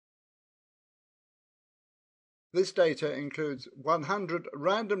This data includes 100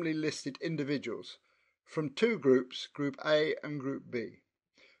 randomly listed individuals from two groups, Group A and Group B.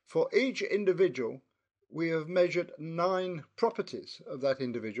 For each individual, we have measured 9 properties of that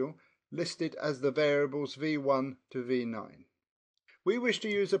individual listed as the variables V1 to V9. We wish to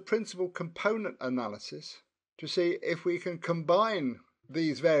use a principal component analysis to see if we can combine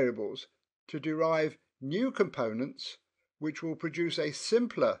these variables to derive new components which will produce a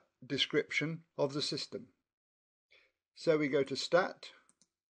simpler description of the system. So we go to Stat,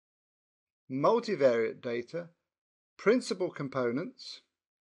 Multivariate Data, Principal Components.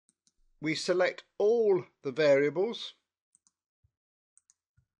 We select all the variables,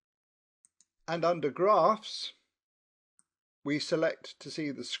 and under Graphs we select to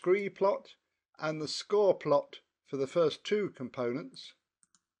see the scree plot and the score plot for the first 2 components,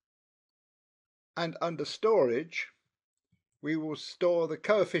 and under Storage we will store the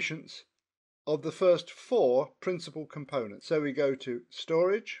coefficients of the first 4 principal components. So we go to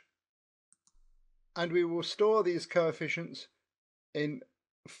Storage, and we will store these coefficients in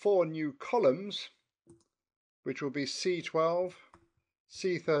 4 new columns, which will be C12,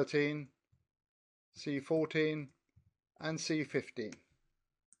 C13, C14 and C15.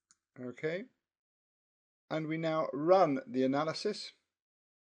 Okay, and we now run the analysis.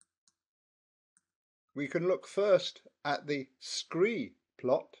 We can look first at the scree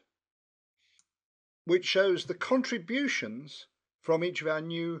plot, which shows the contributions from each of our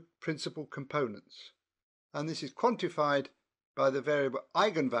new principal components, and this is quantified by the variable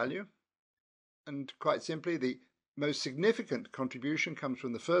eigenvalue, and quite simply the most significant contribution comes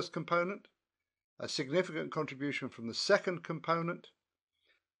from the first component, a significant contribution from the second component,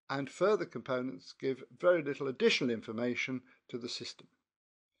 and further components give very little additional information to the system.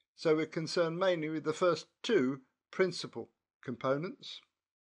 So we're concerned mainly with the first 2 principal components.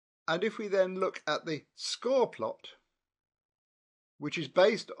 And if we then look at the score plot, which is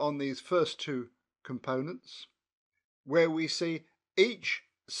based on these first 2 components, where we see each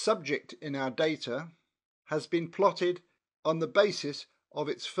subject in our data has been plotted on the basis of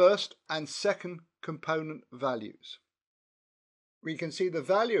its first and second component values. We can see the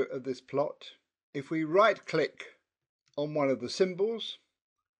value of this plot if we right-click on one of the symbols.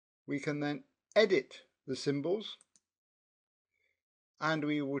 We can then edit the symbols, and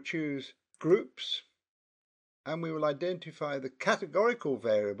we will choose Groups, and we will identify the categorical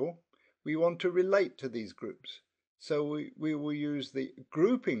variable we want to relate to these groups. So we will use the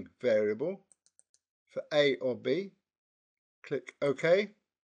grouping variable for A or B. Click OK.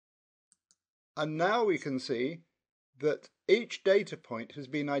 And now we can see that each data point has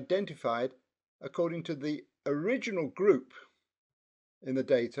been identified according to the original group in the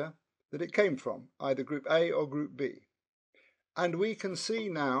data that it came from, either Group A or Group B. And we can see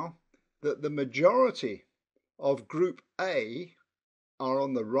now that the majority of Group A are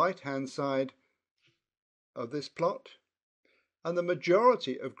on the right-hand side of this plot, and the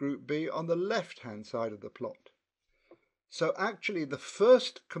majority of Group B on the left-hand side of the plot. So actually the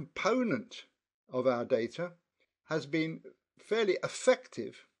first component of our data has been fairly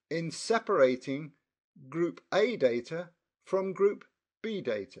effective in separating Group A data from Group B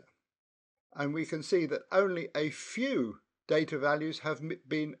data. And we can see that only a few data values have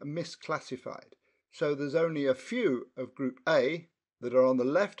been misclassified. So there's only a few of Group A that are on the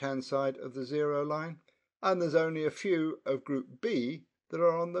left-hand side of the 0 line, and there's only a few of Group B that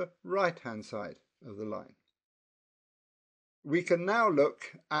are on the right-hand side of the line. We can now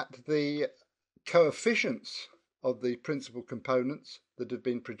look at the coefficients of the principal components that have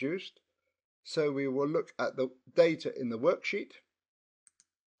been produced. So we will look at the data in the worksheet,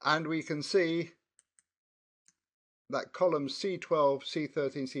 and we can see that columns C12,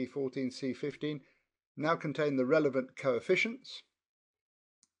 C13, C14, C15 now contain the relevant coefficients.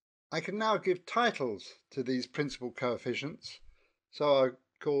 I can now give titles to these principal coefficients. So I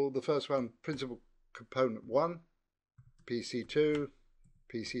call the first one principal component 1, PC2,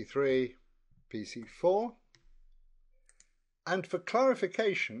 PC3, PC4. And for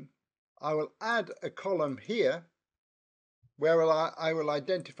clarification, I will add a column here where I will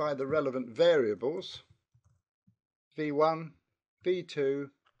identify the relevant variables, V1, V2,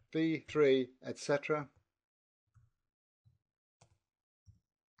 V3, etc.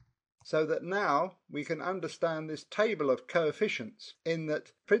 So that now we can understand this table of coefficients in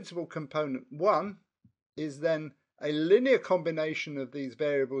that principal component 1 is then a linear combination of these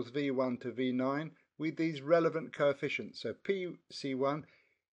variables V1 to V9 with these relevant coefficients. So PC1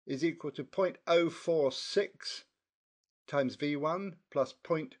 is equal to 0.046 times V1 plus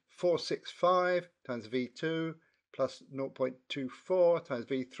 0.465 times V2 plus 0.24 times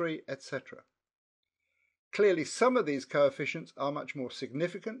V3, etc. clearly some of these coefficients are much more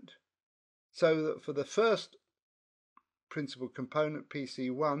significant, so that for the first principal component,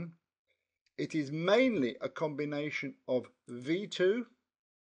 PC1, it is mainly a combination of V2,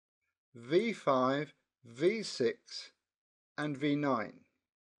 V5, V6 and V9,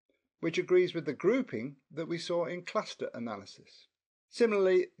 which agrees with the grouping that we saw in cluster analysis.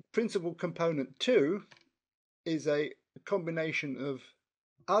 Similarly, principal component 2 is a combination of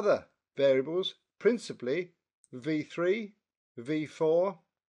other variables, principally V3, V4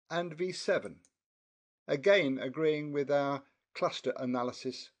 and V7, again agreeing with our cluster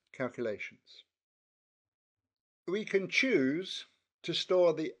analysis calculations. We can choose to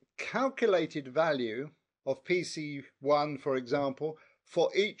store the calculated value of PC1, for example, for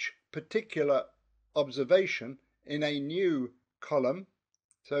each particular observation in a new column.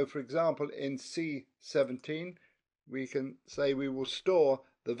 So for example, in C17 we can say we will store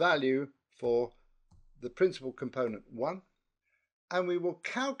the value for the principal component 1, and we will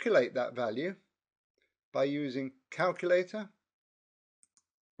calculate that value by using calculator.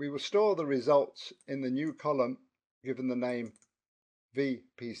 We will store the results in the new column given the name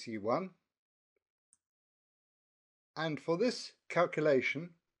VPC1, and for this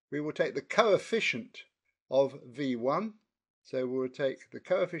calculation we will take the coefficient of V1. So we'll take the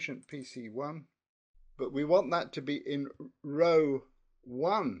coefficient PC1, but we want that to be in row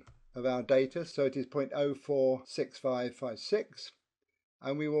 1 of our data, so it is 0.046556,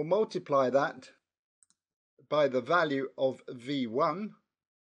 and we will multiply that by the value of V1,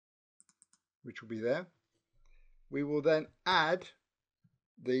 which will be there. We will then add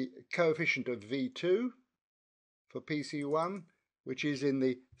the coefficient of V2 for PC1, which is in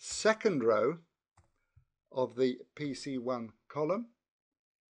the second row of the PC1 column,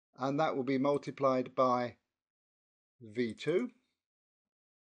 and that will be multiplied by V2.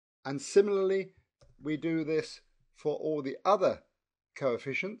 And similarly, we do this for all the other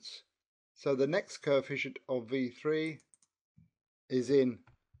coefficients. So the next coefficient of V3 is in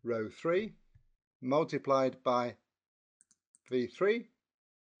row 3, multiplied by V3,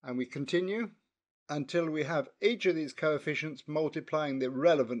 and we continue until we have each of these coefficients multiplying the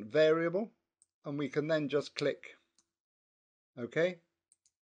relevant variable, and we can then just click OK.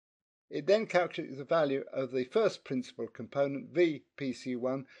 It then calculates the value of the first principal component,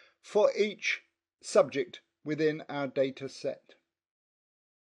 VPC1, for each subject within our data set.